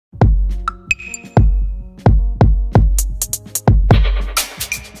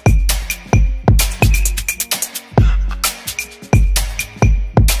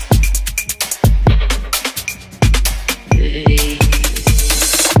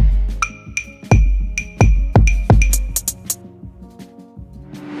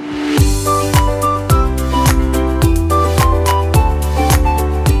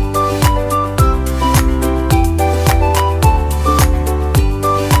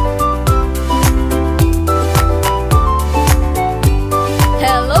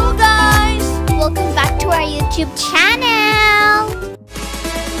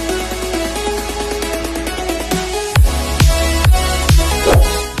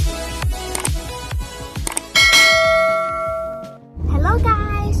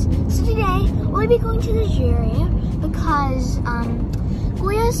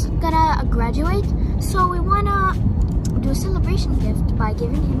Kuya's gonna graduate, so we wanna do a celebration gift by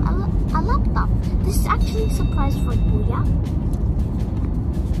giving him a laptop. This is actually a surprise for Kuya,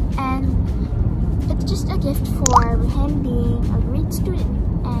 and it's just a gift for him being a great student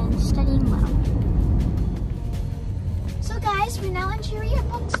and studying well. So guys, we're now in Kuya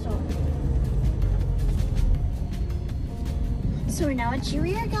bookstore. So we're now at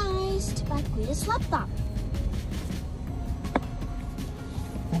Kuya, guys, to buy Kuya's laptop.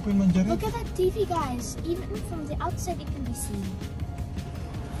 Look at that TV, guys. Even from the outside, it can be seen.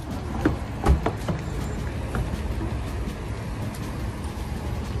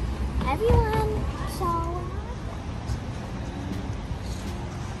 Everyone, so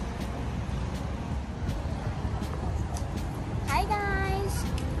hi guys.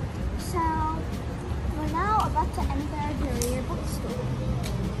 So we're now about to enter the Kuya bookstore.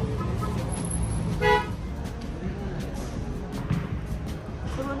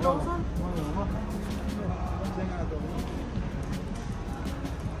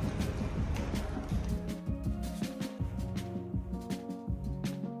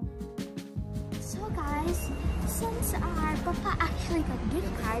 So guys, since our papa actually got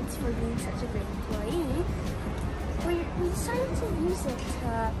gift cards for being such a great employee, we decided to use it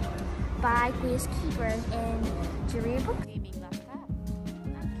to buy Kuya's keyboard and Kuya book gaming laptop.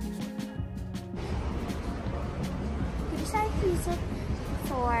 We decided to use it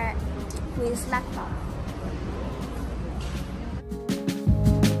for Kuya's laptop.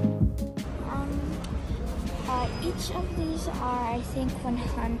 Each of these are, I think,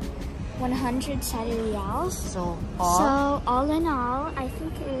 100 Saudi Riyals. So all in all, I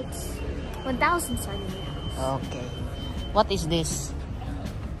think it's 1,000 Saudi Riyals. Okay. What is this?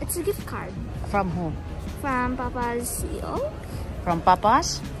 It's a gift card. From who? From Papa's CEO. From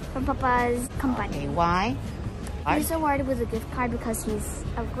Papa's? From Papa's company. Okay, why? He's awarded with a gift card because he's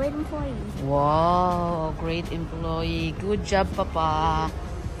a great employee. Wow, great employee. Good job, Papa.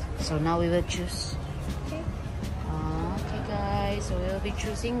 So now we will choose. Okay. Okay, guys. So we'll be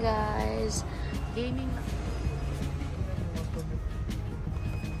choosing, guys. Gaming.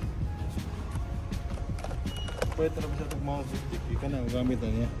 Pwede na ba siya itong stick? Ika na, gamit na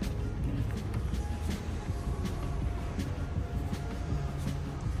niya.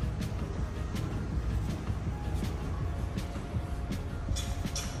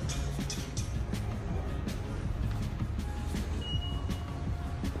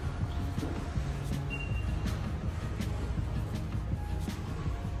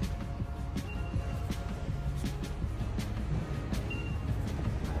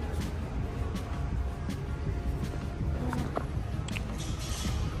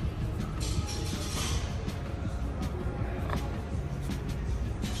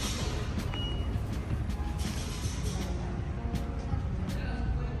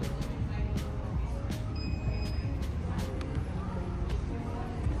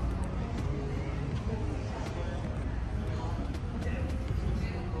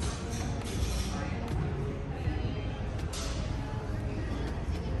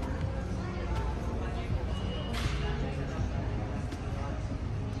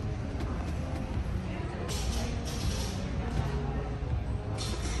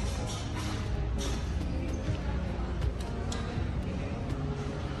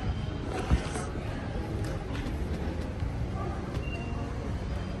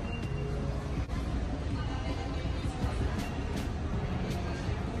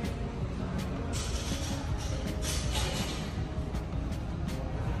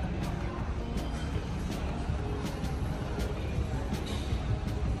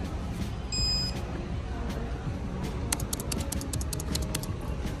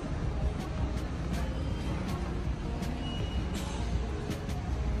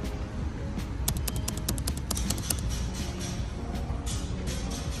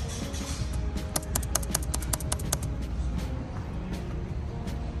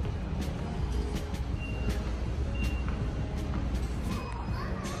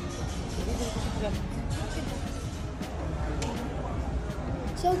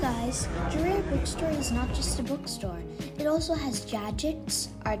 So guys, Kuya Bookstore is not just a bookstore. It also has gadgets,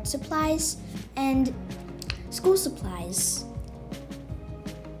 art supplies, and school supplies.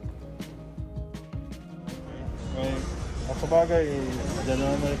 Sa bagay, dyan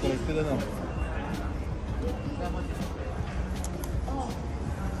naman may collected ano.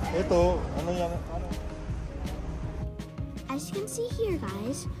 Ito, ano yan? As you can see here,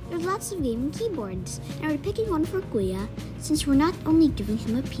 guys, there's lots of gaming keyboards, and we're picking one for Kuya since we're not only giving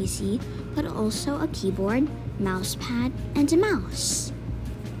him a PC, but also a keyboard, mouse pad, and a mouse.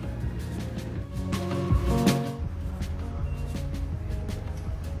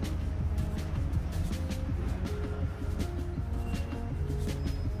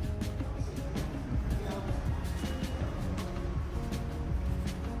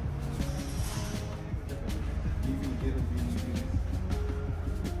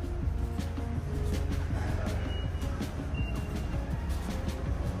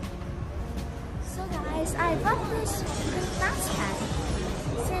 guys, I bought this mouse pad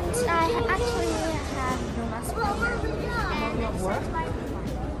since I actually have no mouse pad and it says buy me one.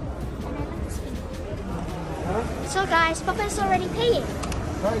 And I like this pink one. So guys, Papa is already paying.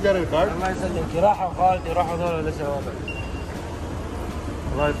 ما جرى الكارد الله يسلمك راحوا خالتي راحوا دول لسه واضح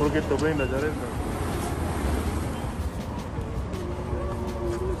والله فرقت بيننا جرينا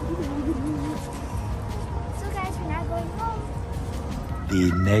So guys, we're now going home.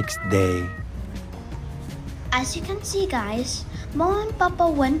 The next day. As you can see guys, Mom and Papa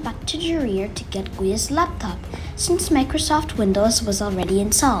went back to the rear to get Kuya's laptop since Microsoft Windows was already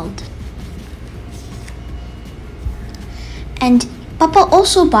installed. And Papa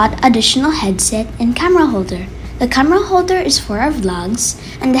also bought additional headset and camera holder. The camera holder is for our vlogs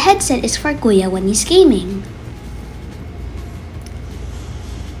and the headset is for Kuya when he's gaming.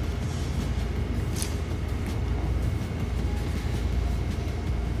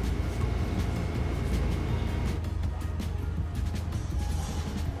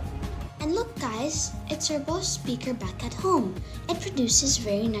 And look guys, it's our Bose speaker back at home. It produces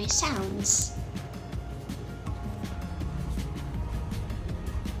very nice sounds.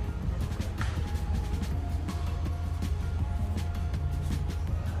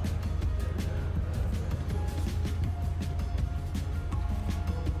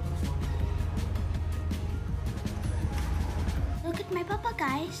 Look at my Papa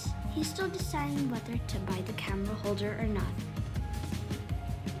guys. He's still deciding whether to buy the camera holder or not.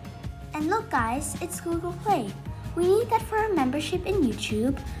 And look guys, it's Google Play. We need that for our membership in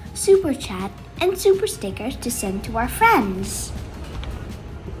YouTube, Super Chat, and Super Stickers to send to our friends.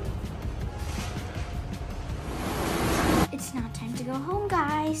 It's now time to go home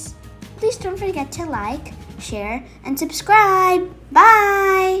guys. Please don't forget to like, share, and subscribe.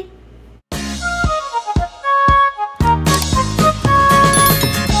 Bye!